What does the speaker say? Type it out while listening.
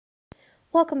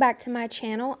Welcome back to my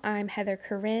channel. I'm Heather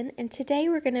Corinne, and today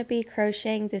we're going to be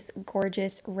crocheting this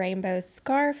gorgeous rainbow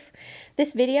scarf.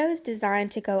 This video is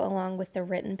designed to go along with the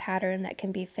written pattern that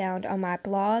can be found on my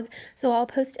blog, so I'll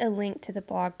post a link to the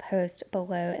blog post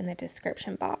below in the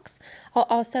description box. I'll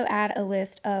also add a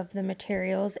list of the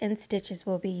materials and stitches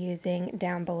we'll be using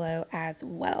down below as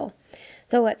well.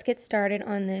 So let's get started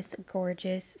on this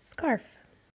gorgeous scarf.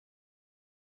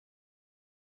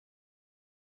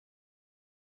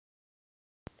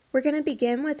 We're going to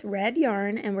begin with red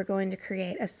yarn and we're going to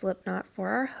create a slip knot for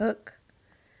our hook.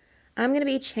 I'm going to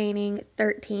be chaining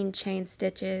 13 chain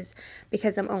stitches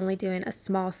because I'm only doing a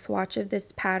small swatch of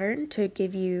this pattern to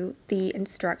give you the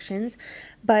instructions,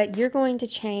 but you're going to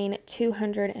chain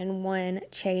 201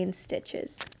 chain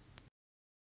stitches.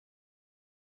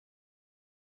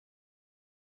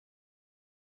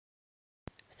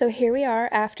 So here we are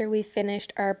after we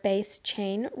finished our base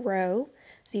chain row.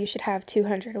 So you should have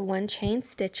 201 chain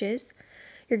stitches.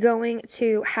 You're going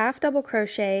to half double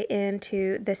crochet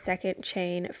into the second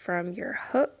chain from your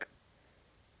hook.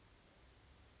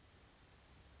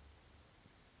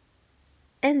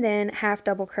 And then half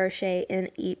double crochet in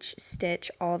each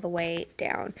stitch all the way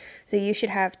down. So you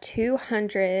should have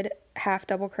 200 half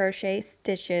double crochet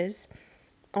stitches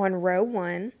on row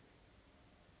 1.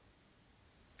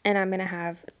 And I'm going to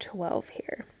have 12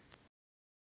 here.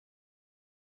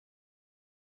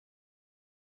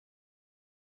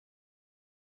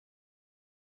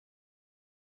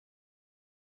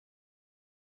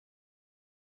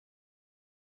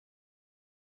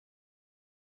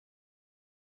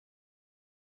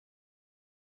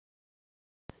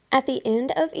 At the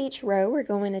end of each row, we're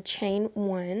going to chain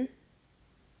 1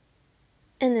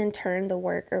 and then turn the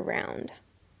work around.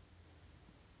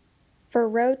 For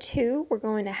row 2, we're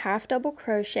going to half double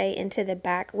crochet into the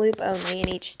back loop only in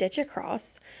each stitch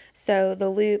across. So the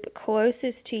loop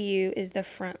closest to you is the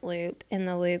front loop and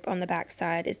the loop on the back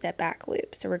side is the back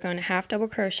loop. So we're going to half double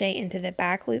crochet into the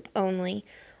back loop only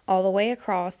all the way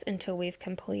across until we've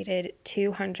completed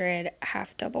 200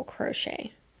 half double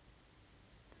crochet.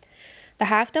 The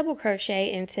half double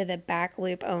crochet into the back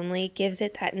loop only gives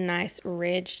it that nice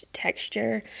ridged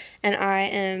texture, and I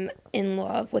am in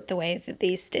love with the way that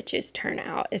these stitches turn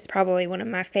out. It's probably one of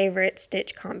my favorite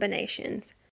stitch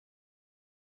combinations.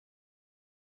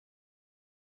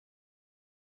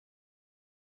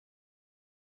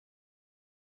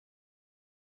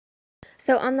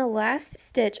 So on the last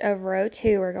stitch of row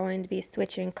 2, we're going to be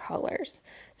switching colors.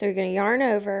 So you're going to yarn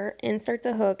over, insert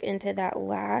the hook into that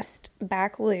last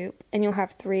back loop, and you'll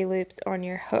have 3 loops on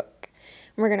your hook.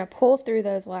 And we're going to pull through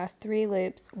those last 3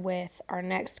 loops with our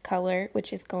next color,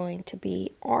 which is going to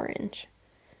be orange.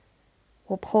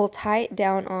 We'll pull tight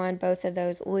down on both of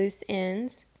those loose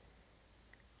ends,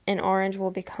 and orange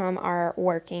will become our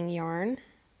working yarn.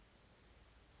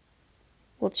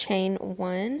 We'll chain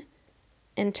 1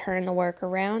 and turn the work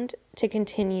around to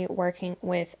continue working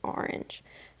with orange.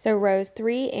 So rows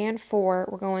 3 and 4,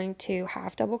 we're going to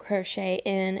half double crochet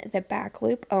in the back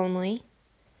loop only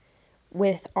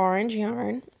with orange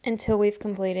yarn until we've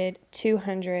completed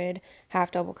 200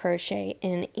 half double crochet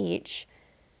in each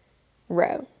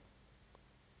row.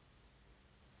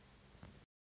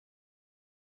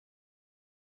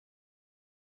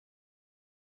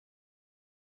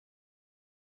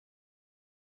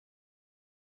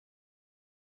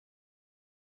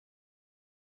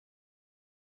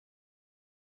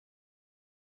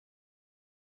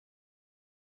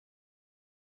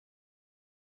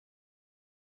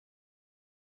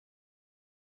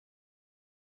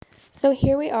 So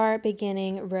here we are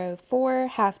beginning row 4,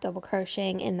 half double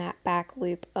crocheting in that back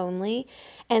loop only,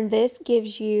 and this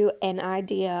gives you an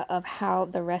idea of how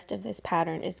the rest of this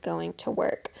pattern is going to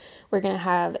work. We're going to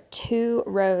have 2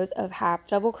 rows of half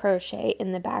double crochet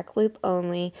in the back loop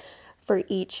only for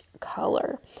each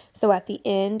color. So at the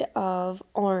end of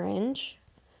orange,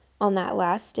 on that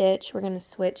last stitch, we're going to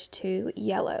switch to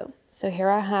yellow. So here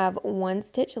I have 1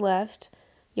 stitch left.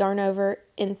 Yarn over,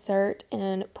 insert,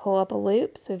 and pull up a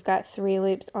loop. So we've got 3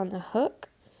 loops on the hook,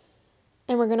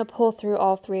 and we're going to pull through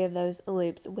all 3 of those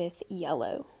loops with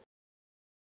yellow.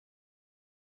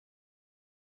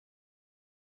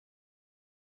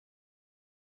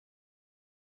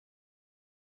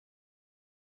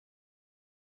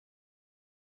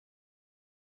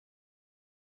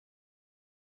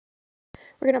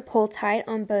 We're going to pull tight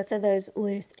on both of those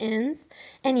loose ends,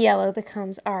 and yellow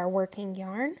becomes our working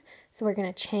yarn. So we're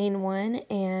going to chain 1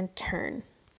 and turn.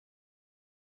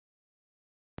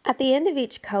 At the end of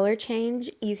each color change,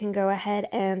 you can go ahead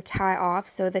and tie off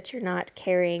so that you're not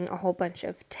carrying a whole bunch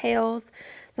of tails.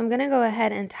 So I'm going to go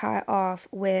ahead and tie off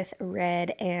with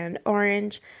red and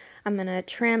orange. I'm going to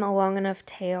trim a long enough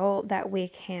tail that we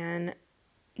can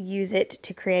use it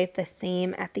to create the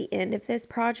seam at the end of this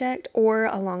project, or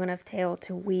a long enough tail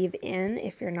to weave in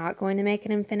if you're not going to make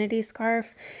an infinity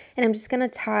scarf. And I'm just going to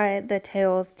tie the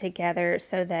tails together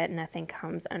so that nothing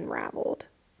comes unraveled.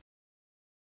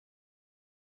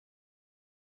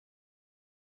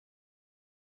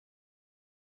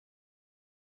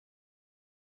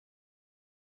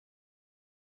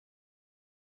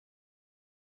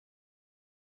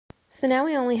 So now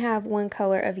we only have one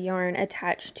color of yarn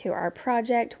attached to our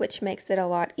project, which makes it a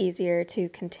lot easier to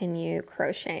continue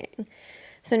crocheting.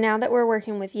 So now that we're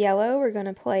working with yellow, we're going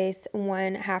to place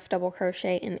 1 half double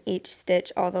crochet in each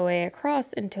stitch all the way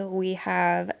across until we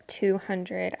have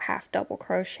 200 half double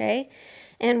crochet.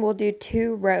 And we'll do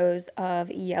 2 rows of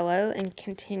yellow and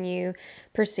continue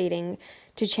proceeding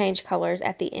to change colors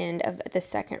at the end of the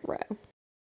second row.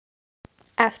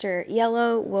 After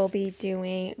yellow, we'll be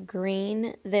doing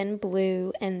green, then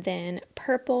blue, and then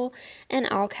purple. And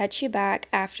I'll catch you back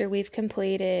after we've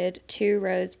completed 2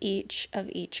 rows each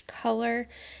of each color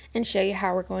and show you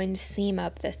how we're going to seam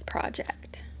up this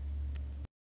project.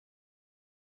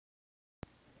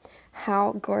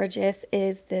 How gorgeous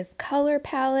is this color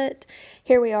palette?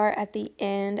 Here we are at the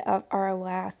end of our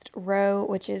last row,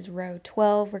 which is row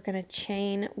 12. We're going to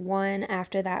chain 1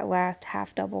 after that last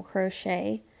half double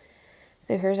crochet.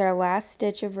 So here's our last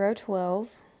stitch of row 12,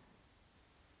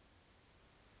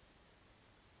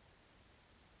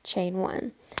 chain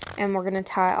 1, and we're going to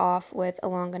tie off with a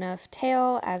long enough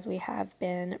tail as we have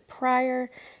been prior,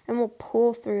 and we'll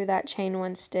pull through that chain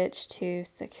 1 stitch to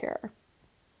secure.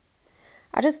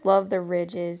 I just love the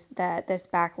ridges that this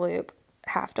back loop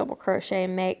half double crochet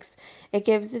makes. It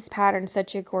gives this pattern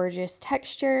such a gorgeous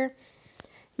texture.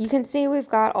 You can see we've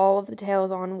got all of the tails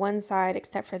on one side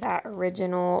except for that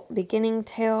original beginning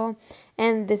tail,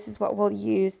 and this is what we'll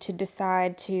use to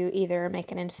decide to either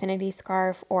make an infinity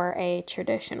scarf or a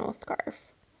traditional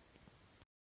scarf.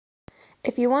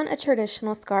 If you want a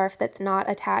traditional scarf that's not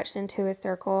attached into a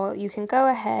circle, you can go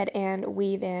ahead and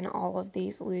weave in all of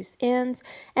these loose ends,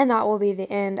 and that will be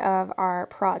the end of our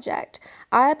project.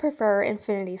 I prefer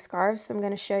infinity scarves, so I'm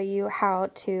going to show you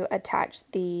how to attach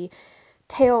the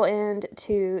tail end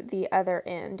to the other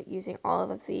end using all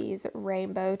of these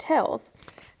rainbow tails.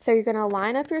 So you're going to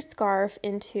line up your scarf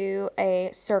into a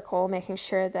circle, making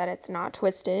sure that it's not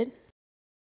twisted.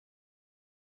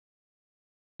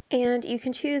 And you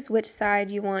can choose which side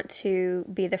you want to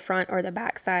be the front or the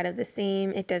back side of the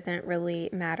seam. It doesn't really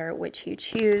matter which you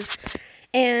choose.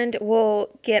 And we'll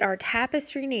get our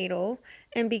tapestry needle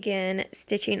and begin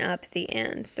stitching up the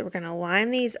ends. So we're going to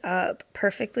line these up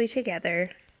perfectly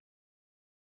together.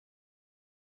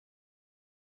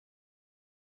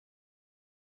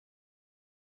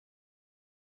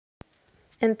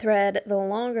 And thread the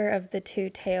longer of the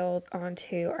 2 tails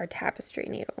onto our tapestry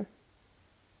needle.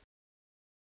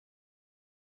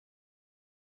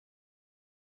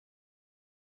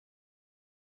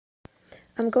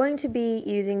 I'm going to be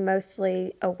using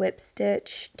mostly a whip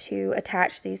stitch to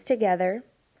attach these together.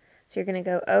 So you're going to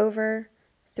go over,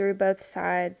 through both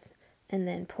sides, and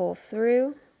then pull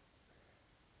through,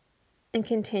 and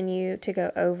continue to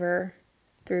go over,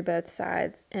 through both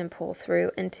sides, and pull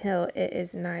through until it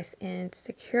is nice and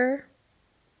secure.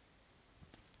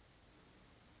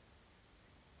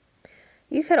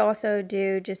 You could also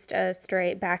do just a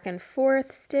straight back and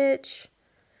forth stitch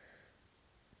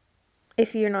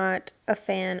if you're not a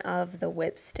fan of the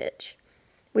whip stitch.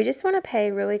 We just want to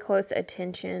pay really close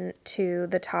attention to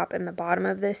the top and the bottom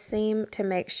of this seam to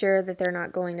make sure that they're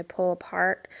not going to pull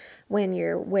apart when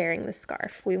you're wearing the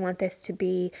scarf. We want this to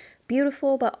be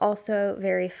beautiful but also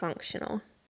very functional.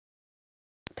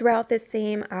 Throughout this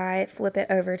seam, I flip it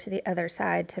over to the other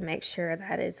side to make sure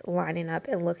that it's lining up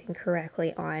and looking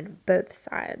correctly on both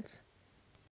sides.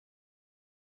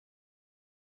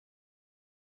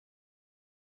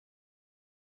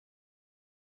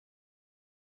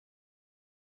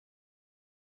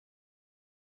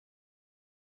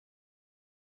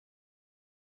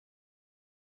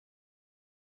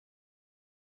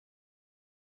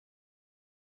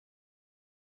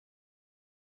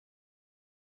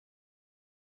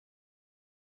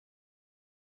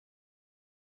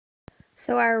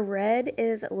 So our red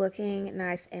is looking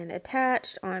nice and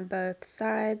attached on both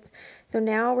sides. So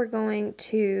now we're going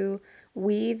to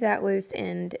weave that loose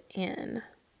end in.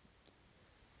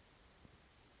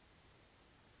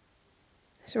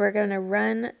 So we're going to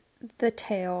run the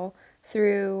tail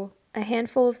through a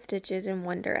handful of stitches in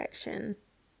one direction,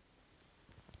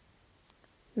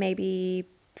 maybe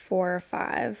 4 or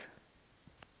 5.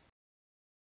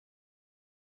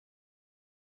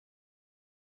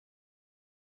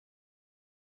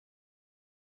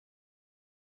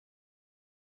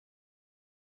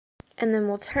 And then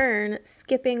we'll turn,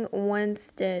 skipping one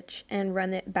stitch, and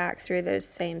run it back through those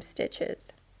same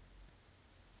stitches.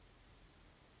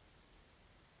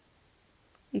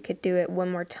 You could do it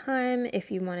one more time if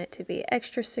you want it to be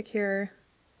extra secure.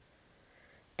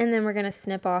 And then we're going to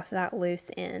snip off that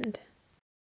loose end.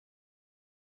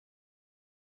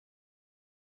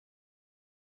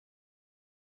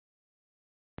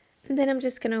 And then I'm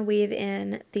just going to weave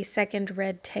in the second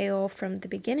red tail from the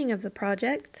beginning of the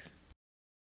project.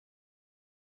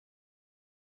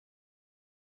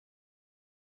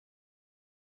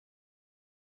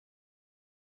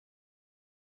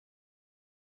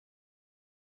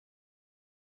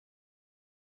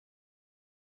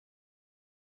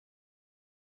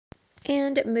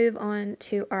 And move on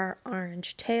to our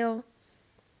orange tail,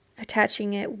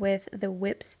 attaching it with the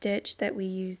whip stitch that we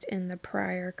used in the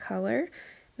prior color,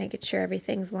 making sure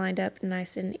everything's lined up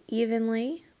nice and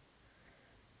evenly.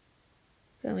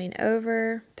 Going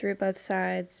over through both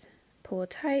sides, pull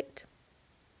it tight.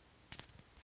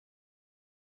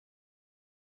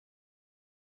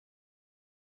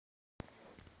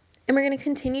 And we're going to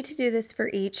continue to do this for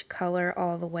each color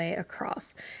all the way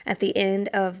across. At the end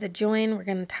of the join, we're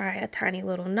going to tie a tiny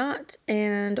little knot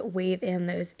and weave in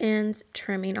those ends,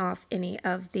 trimming off any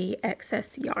of the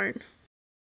excess yarn.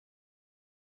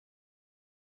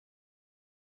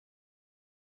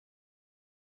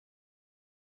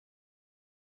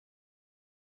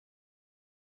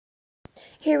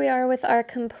 Here we are with our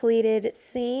completed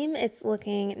seam. It's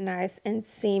looking nice and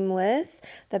seamless.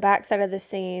 The back side of the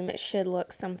seam should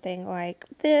look something like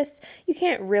this. You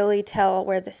can't really tell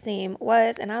where the seam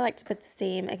was, and I like to put the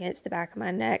seam against the back of my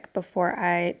neck before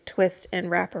I twist and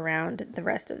wrap around the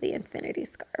rest of the infinity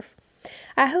scarf.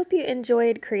 I hope you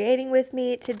enjoyed creating with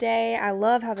me today. I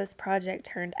love how this project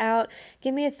turned out.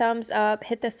 Give me a thumbs up,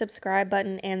 hit the subscribe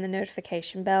button and the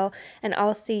notification bell, and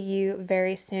I'll see you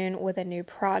very soon with a new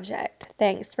project.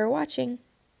 Thanks for watching.